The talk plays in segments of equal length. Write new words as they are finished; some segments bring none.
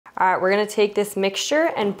All right, we're gonna take this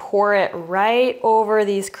mixture and pour it right over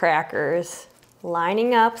these crackers.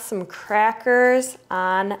 Lining up some crackers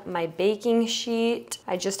on my baking sheet.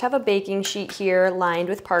 I just have a baking sheet here lined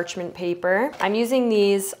with parchment paper. I'm using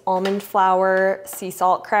these almond flour sea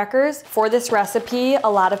salt crackers. For this recipe, a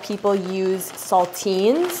lot of people use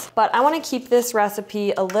saltines, but I wanna keep this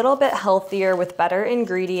recipe a little bit healthier with better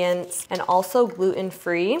ingredients and also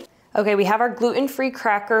gluten-free. Okay, we have our gluten-free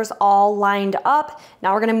crackers all lined up.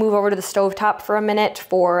 Now we're gonna move over to the stovetop for a minute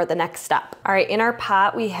for the next step. All right, in our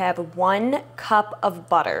pot, we have 1 cup of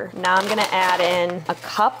butter. Now I'm gonna add in a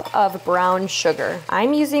cup of brown sugar.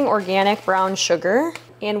 I'm using organic brown sugar.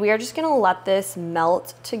 And we are just gonna let this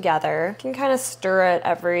melt together. You can kind of stir it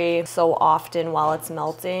every so often while it's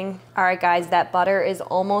melting. All right, guys, that butter is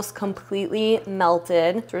almost completely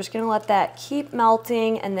melted. So we're just gonna let that keep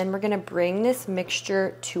melting, and then we're gonna bring this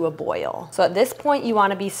mixture to a boil. So at this point, you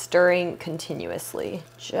wanna be stirring continuously,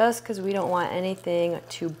 just because we don't want anything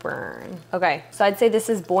to burn. Okay, so I'd say this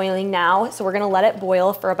is boiling now. So we're gonna let it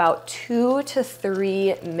boil for about 2 to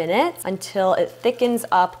 3 minutes until it thickens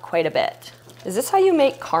up quite a bit. Is this how you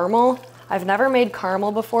make caramel? I've never made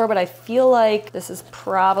caramel before, but I feel like this is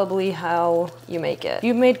probably how you make it. If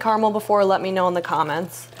you've made caramel before, let me know in the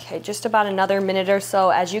comments. Okay, just about another minute or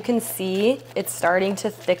so. As you can see, it's starting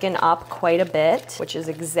to thicken up quite a bit, which is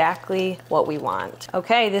exactly what we want.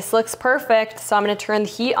 Okay, this looks perfect. So I'm gonna turn the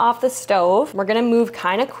heat off the stove. We're gonna move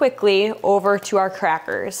kind of quickly over to our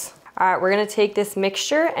crackers. All right, we're gonna take this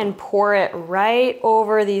mixture and pour it right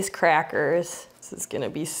over these crackers. This is gonna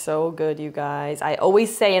be so good, you guys. I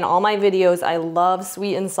always say in all my videos, I love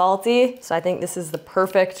sweet and salty, so I think this is the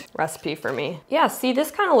perfect recipe for me. Yeah, see,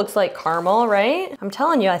 this kind of looks like caramel, right? I'm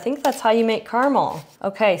telling you, I think that's how you make caramel.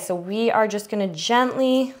 Okay, so we are just gonna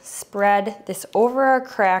gently spread this over our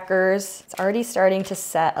crackers. It's already starting to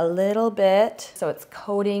set a little bit, so it's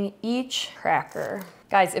coating each cracker.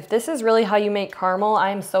 Guys, if this is really how you make caramel, I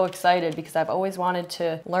am so excited because I've always wanted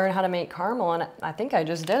to learn how to make caramel, and I think I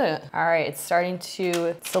just did it. All right, it's starting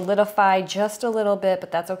to solidify just a little bit,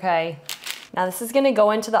 but that's okay. Now this is gonna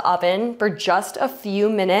go into the oven for just a few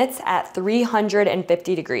minutes at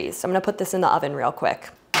 350 degrees. So I'm gonna put this in the oven real quick.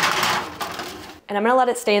 And I'm gonna let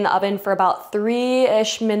it stay in the oven for about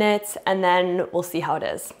 3-ish minutes, and then we'll see how it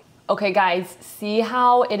is. Okay guys, see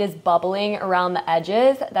how it is bubbling around the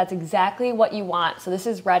edges? That's exactly what you want. So this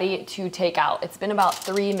is ready to take out. It's been about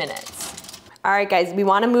 3 minutes. All right guys, we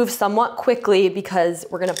wanna move somewhat quickly because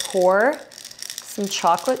we're gonna pour some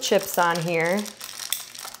chocolate chips on here.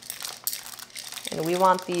 And we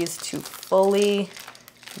want these to fully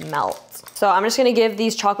melt. So I'm just gonna give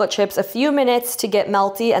these chocolate chips a few minutes to get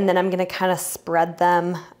melty, and then I'm gonna kind of spread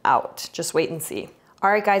them out. Just wait and see. All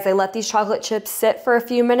right guys, I let these chocolate chips sit for a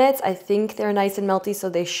few minutes. I think they're nice and melty, so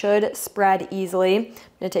they should spread easily. I'm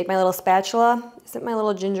gonna take my little spatula. Isn't my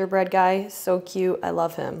little gingerbread guy so cute? I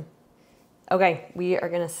love him. Okay, we are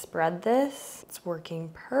gonna spread this. It's working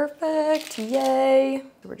perfect, yay.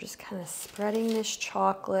 We're just kind of spreading this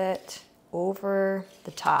chocolate over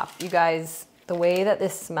the top. You guys, the way that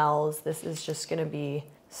this smells, this is just gonna be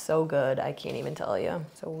so good. I can't even tell you.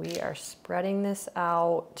 So we are spreading this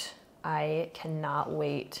out. I cannot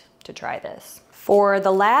wait to try this. For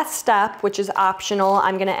the last step, which is optional,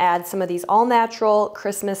 I'm gonna add some of these all natural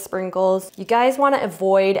Christmas sprinkles. You guys wanna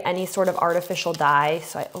avoid any sort of artificial dye,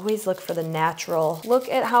 so I always look for the natural. Look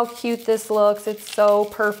at how cute this looks. It's so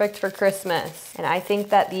perfect for Christmas. And I think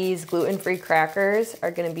that these gluten-free crackers are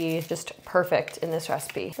gonna be just perfect in this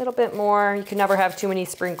recipe. A little bit more, you can never have too many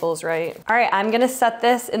sprinkles, right? All right, I'm gonna set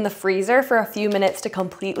this in the freezer for a few minutes to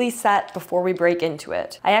completely set before we break into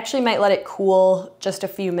it. I actually might let it cool just a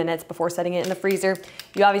few minutes before setting it in the freezer.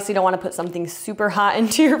 You obviously don't want to put something super hot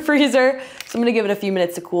into your freezer, so I'm gonna give it a few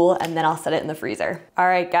minutes to cool and then I'll set it in the freezer. All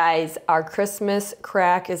right guys, our Christmas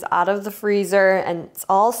crack is out of the freezer and it's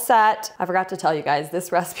all set. I forgot to tell you guys,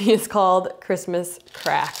 this recipe is called Christmas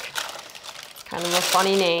crack. It's kind of a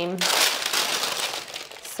funny name.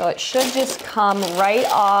 So it should just come right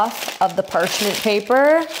off of the parchment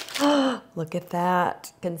paper. Look at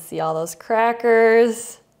that, you can see all those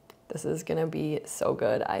crackers. This is gonna be so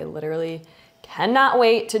good. I literally cannot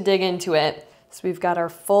wait to dig into it. So we've got our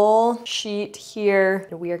full sheet here,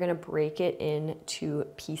 and we are gonna break it into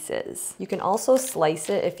pieces. You can also slice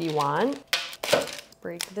it if you want.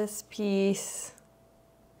 Break this piece.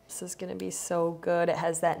 This is gonna be so good. It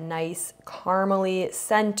has that nice caramely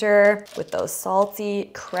center with those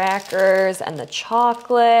salty crackers and the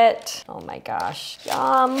chocolate. Oh my gosh,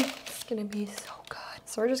 yum. It's gonna be so good.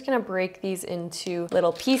 So we're just gonna break these into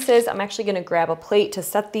little pieces. I'm actually gonna grab a plate to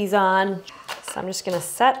set these on. So I'm just gonna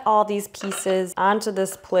set all these pieces onto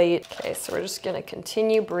this plate. Okay, so we're just gonna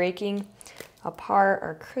continue breaking apart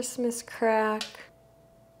our Christmas crack.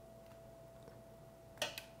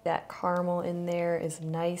 That caramel in there is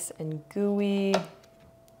nice and gooey.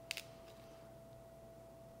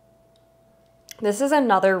 This is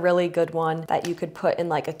another really good one that you could put in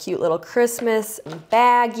like a cute little Christmas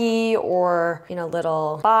baggie or in a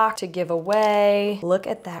little box to give away. Look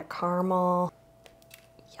at that caramel.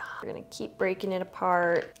 Yeah. We're gonna keep breaking it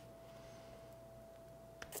apart.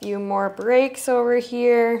 A few more breaks over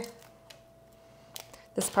here.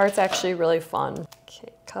 This part's actually really fun. Okay,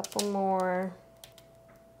 couple more.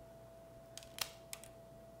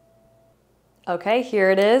 Okay, here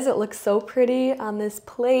it is. It looks so pretty on this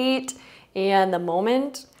plate. And the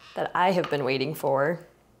moment that I have been waiting for,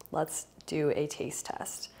 let's do a taste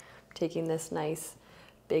test. I'm taking this nice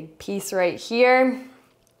big piece right here.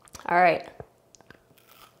 All right.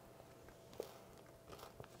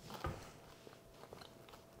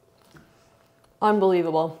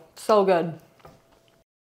 Unbelievable, so good.